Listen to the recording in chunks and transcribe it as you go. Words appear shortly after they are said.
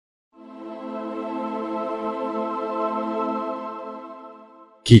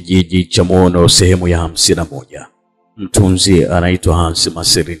Kijiji cha Muono sehemu ya 51. Mtunzi anaitwa Hans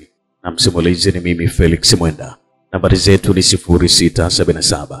Maserini na msimulizi ni mimi Felix Mwenda. Nambari zetu ni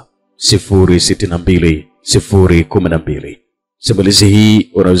 0677 062 012. Simulizi hii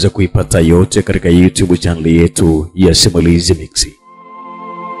unaweza kuipata yote katika YouTube channel yetu ya Simulizi Mixi.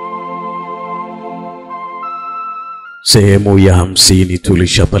 Sehemu ya 50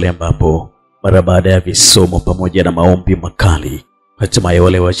 tulisha pale ambapo mara baada ya visomo pamoja na maombi makali hatimaye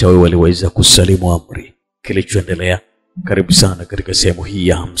wale wachawi waliweza kusalimu amri. Kilichoendelea, karibu sana katika sehemu hii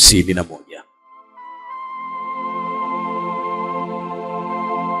ya 51.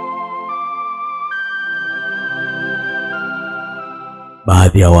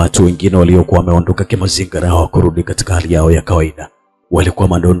 Baadhi ya watu wengine waliokuwa wameondoka kimazingira hawakurudi katika hali yao ya kawaida. Walikuwa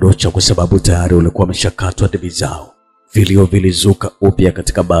madondocha kwa sababu tayari walikuwa wameshakatwa debe zao. Vilio vilizuka upya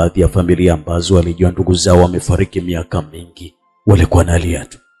katika baadhi ya familia ambazo walijua ndugu zao wamefariki miaka mingi. Walikuwa nalia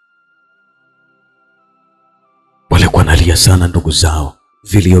tu. Walikuwa nalia sana ndugu zao.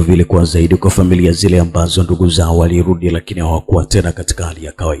 Vilio vilikuwa zaidi kwa familia zile ambazo ndugu zao walirudi lakini hawakuwa tena katika hali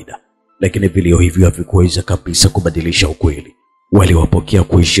ya kawaida. Lakini vilio hivyo havikuweza kabisa kubadilisha ukweli. Waliwapokea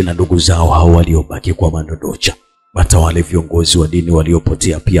kuishi na ndugu zao hao waliobaki kwa madondocha. Hata wale viongozi wa dini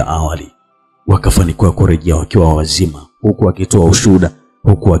waliopotea pia awali wakafanikiwa kurejea wakiwa wazima, huku wakitoa ushuhuda,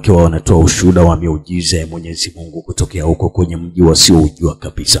 huku wakiwa wanatoa ushuhuda wa miujiza ya Mwenyezi Mungu kutokea huko kwenye mji wasioujua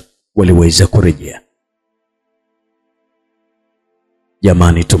kabisa. Waliweza kurejea.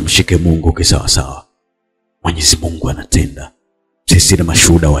 Jamani, tumshike Mungu kisawasawa. Mwenyezi Mungu anatenda. Sisi ni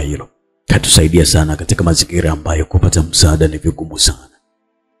mashuhuda wa hilo. Katusaidia sana katika mazingira ambayo kupata msaada ni vigumu sana.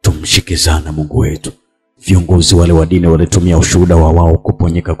 Tumshike sana Mungu wetu. Viongozi wale wa dini walitumia ushuhuda wa wao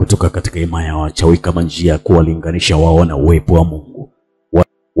kuponyeka kutoka katika imani ya wachawi kama njia ya kuwalinganisha wao na uwepo wa Mungu.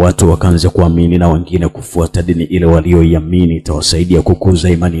 Watu wakaanza kuamini na wengine kufuata dini ile walioiamini itawasaidia kukuza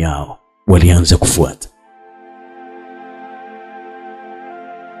imani yao. Walianza kufuata.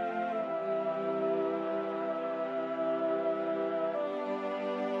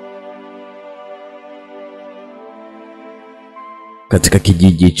 Katika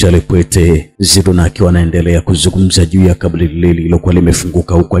kijiji cha Lepwete, Ziduna akiwa anaendelea kuzungumza juu ya kaburi lile lilokuwa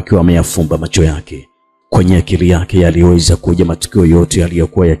limefunguka huku akiwa ameyafumba macho yake. Kwenye akili yake yaliweza kuja matukio yote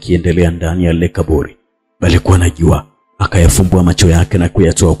yaliyokuwa yakiendelea ndani ya lile kaburi. Alikuwa anajua, akayafumbua macho yake na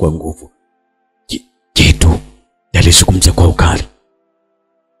kuyatoa kwa nguvu. Kitu yalizungumza kwa ukali.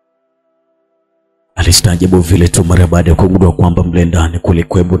 Alistaajabu vile tu mara baada ya kugundua kwamba mle ndani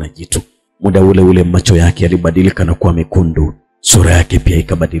kulikuwepo na jitu. Muda ule ule macho yake yalibadilika na kuwa mekundu. Sura yake pia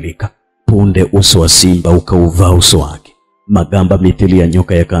ikabadilika. Punde uso wa simba ukauvaa uso wake. Magamba mithili ya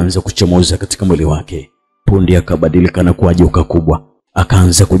nyoka yakaanza kuchomoza katika mwili wake. Punde akabadilika na kuwa joka kubwa.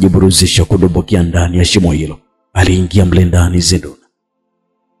 Akaanza kujiburuzisha kudobokia ndani ya shimo hilo. Aliingia mle ndani Ziduna.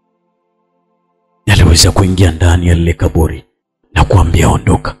 Aliweza kuingia ndani ya lile kaburi na kuambia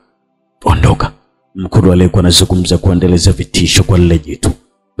ondoka. Ondoka. Mkuru alikuwa anazungumza kuendeleza vitisho kwa lile jitu.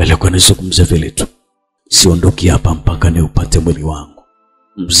 Alikuwa anazungumza vile tu. Siondoki hapa mpaka ni upate mwili wangu.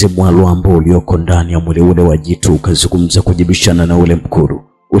 Mzimu wa Luambo ulioko ndani ya mwili ule wa jitu ukazungumza kujibishana na ule mkuru.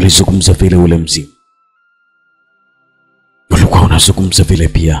 Ulizungumza vile ule mzimu. Ulikuwa unazungumza vile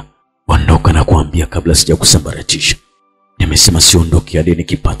pia. Ondoka na kuambia kabla sija kusambaratisha. Nimesema siondoki hadi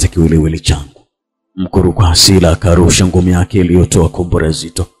nikipata kiwiliwili changu. Mkuru kwa hasira akarusha ngome yake iliyotoa kombora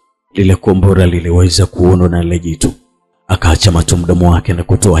zito. Lile kombora liliweza kuonwa na lile jitu. Akaacha mdomo wake na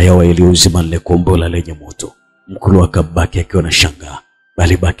kutoa hewa iliyouzima lile kombora lenye moto. Mkulu akabaki akiwa anashangaa.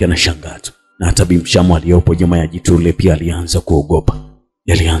 Bali baki anashangaa tu. Na hata Bimshamu aliyopo nyuma ya jitu lile pia alianza kuogopa.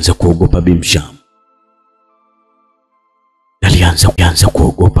 Alianza kuogopa Bimshamu. Alianza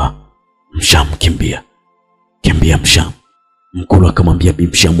kuogopa. Mshamu, kimbia. Kimbia Mshamu. Mkulu akamwambia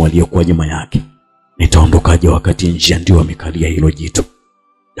Bimshamu aliyokuwa nyuma yake, nitaondokaje wakati njia ndio amekalia hilo jitu?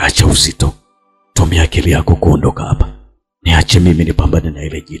 Acha uzito. Tumia akili yako kuondoka hapa. Niache mimi nipambane na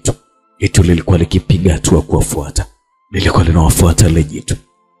ile jitu. Jitu lilikuwa likipiga hatua kuwafuata. Lilikuwa linawafuata ile jitu.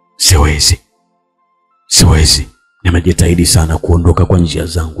 Siwezi. Nimejitahidi sana kuondoka kwa njia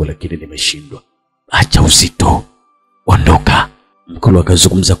zangu lakini nimeshindwa. Acha uzito. Ondoka. Mkulu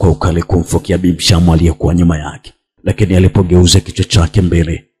akazungumza kwa ukali kumfukia Bimshamu aliyekuwa nyuma yake. Lakini alipogeuza kichwa chake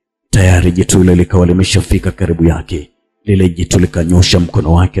mbele, tayari jitu lile likawa limeshafika karibu yake. Lile jitu likanyosha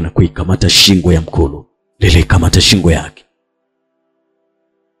mkono wake na kuikamata shingo ya Mkulu. Lilikamata shingo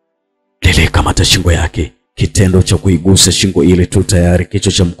yake. Kitendo cha kuigusa shingo ile tu tayari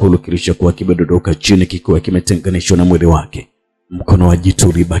kichwa cha Mkulu kilishakuwa kimedodoka chini kikiwa kimetenganishwa na mwili wake. Mkono wa jitu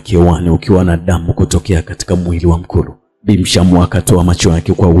ulibaki hewani ukiwa na damu kutokea katika mwili wa Mkulu. Bimshamu akatoa macho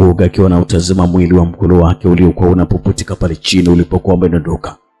yake kwa uoga akiwa na utazama mwili wa Mkulu wake uliokuwa unapuputika pale chini ulipokuwa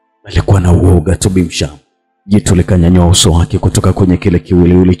umedondoka. Alikuwa na uoga tu Bimshamu. Jitu likanyanyua uso wake kutoka kwenye kile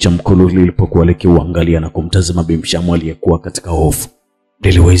kiwiliwili cha mkono lilipokuwa likiuangalia na kumtazama Bimshamu aliyekuwa katika hofu.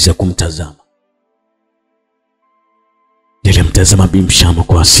 Liliweza kumtazama. Nilimtazama Bimshamu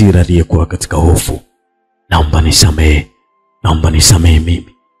kwa hasira aliyekuwa katika hofu. Naomba nisamehe mimi.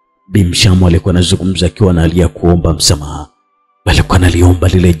 Bimshamu alikuwa anazungumza akiwa analia kuomba msamaha. Alikuwa analiomba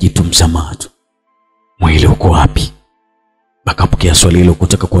lile jitu msamaha tu. Mwili uko wapi? Akapokea swali hilo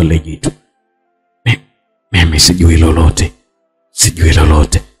kutoka kwa lile jitu. Mimi sijui lolote.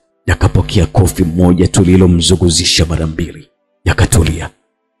 Yakapokea kofi moja tu lililomzunguzisha mara mbili. Yakatulia.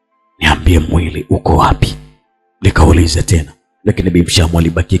 Niambie mwili uko wapi? Likauliza tena, lakini Bimshamu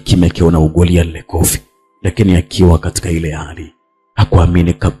alibaki kimya akiona ugolia lile kofi. Lakini akiwa katika ile hali,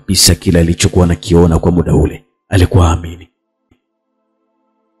 hakuamini kabisa kile alichokuwa anakiona kwa muda ule.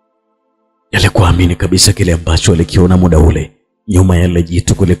 Alikuwa amini kabisa kile ambacho alikiona muda ule. Nyuma ya ile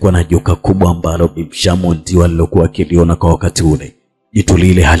jitu kulikuwa na joka kubwa ambalo Bimshamu ndio alilokuwa akiliona kwa wakati ule. Jitu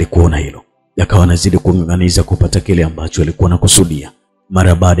lile halikuona hilo. Yakawa anazidi kung'ang'aniza kupata kile ambacho alikuwa anakusudia.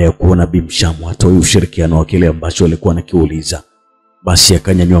 Mara baada ya kuona Bimshamu hatoi ushirikiano wa kile ambacho alikuwa anakiuliza, basi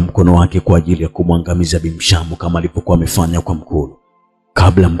akanyanyua mkono wake kwa ajili ya kumwangamiza Bimshamu kama alipokuwa amefanya kwa mkono.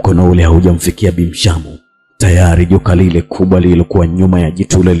 Kabla mkono ule haujamfikia Bimshamu, tayari joka lile kubwa lililokuwa nyuma ya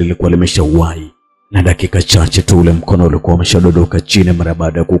jitu lile lilikuwa limeshauwai. Na dakika chache tu ule mkono ulikuwa umeshadodoka chini mara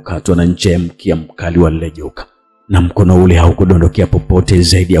baada ya kukatwa na ncha ya mkia mkali wa lile joka. Na mkono ule haukudondokea popote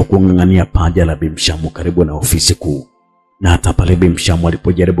zaidi ya kung'ang'ania paja la Bimshamu karibu na ofisi kuu. Na hata pale Bimshamu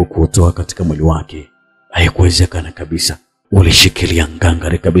alipojaribu kuutoa katika mwili wake, haikuwezekana kabisa. Ulishikilia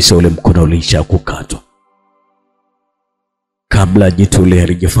ngangari kabisa ule mkono ulisha kukatwa. Kabla jitu lile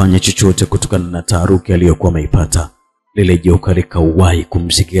halijafanya chochote kutokana na taharuki aliyokuwa ameipata, lile joka likauwahi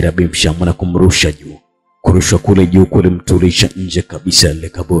kumzingira Bimshamu na kumrusha juu. Kurushwa kule juu kulimtulisha nje kabisa lile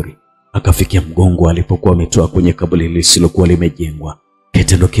kaburi. Akafikia mgongo alipokuwa ametoa kwenye kaburi lisilokuwa limejengwa.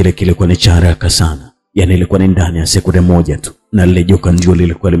 Kitendo kile kilikuwa ni cha haraka sana. Yaani ilikuwa ni ndani ya sekunde moja tu, na lile joka ndio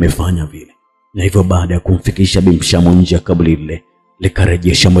lilikuwa limefanya vile. Na hivyo baada ya kumfikisha Bimshamu nje ya kaburi lile,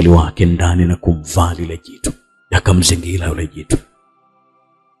 likarejesha mwili wake ndani na kumvaa lile jitu. Akamzingira yule jitu.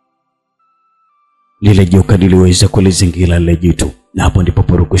 Lile joka liliweza kulizingira lile jitu, na hapo ndipo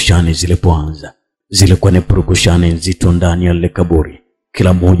purukushani zilipoanza. Zilikuwa ni purukushani nzito ndani ya lile kaburi.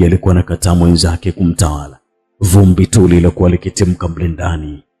 Kila mmoja alikuwa anakataa mwenzake kumtawala. Vumbi tu lilikuwa likitimka mle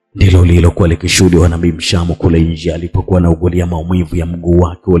ndani ndilo lililokuwa likishuhudiwa na Bimshamu kule nje alipokuwa anaugulia maumivu ya mguu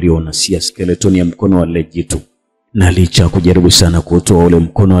wake ulionasia skeletoni ya mkono wa lile jitu. Na licha kujaribu sana kutoa ule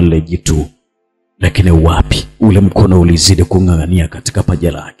mkono wa lile jitu, lakini wapi, ule mkono ulizidi kung'ang'ania katika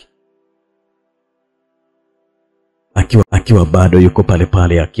paja lake. Akiwa bado yuko pale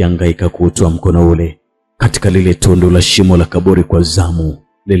pale akihangaika kuutoa mkono ule katika lile tundu la shimo la kaburi kwa zamu,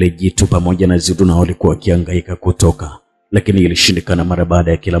 lile jitu pamoja na Ziduna walikuwa wakihangaika kutoka, lakini ilishindikana mara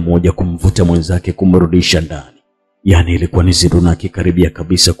baada ya kila mmoja kumvuta mwenzake kumrudisha ndani. Yaani ilikuwa ni Ziduna akikaribia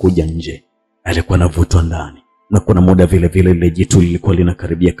kabisa kuja nje, alikuwa anavutwa ndani, na kuna muda vile vile lile jitu lilikuwa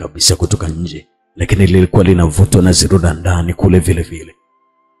linakaribia kabisa kutoka nje, lakini lilikuwa linavutwa na Ziduna ndani kule vile vile.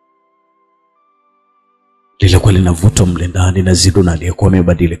 Lilikuwa linavutwa mle ndani na Ziduna aliyekuwa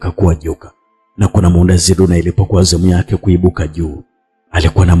amebadilika kuwa joka. Na kuna muda Ziduna ilipokuwa zamu yake kuibuka juu,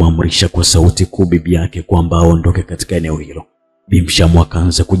 alikuwa anamwamrisha kwa sauti kuu bibi yake kwamba aondoke katika eneo hilo. Bimshamu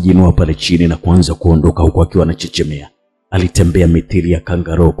akaanza kujinua pale chini na kuanza kuondoka huku akiwa anachechemea. Alitembea mithili ya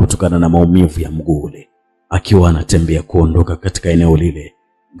kangaroo kutokana na maumivu ya mguu ule. Akiwa anatembea kuondoka katika eneo lile,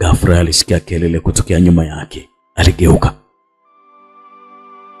 ghafla alisikia kelele kutokea nyuma yake. Aligeuka.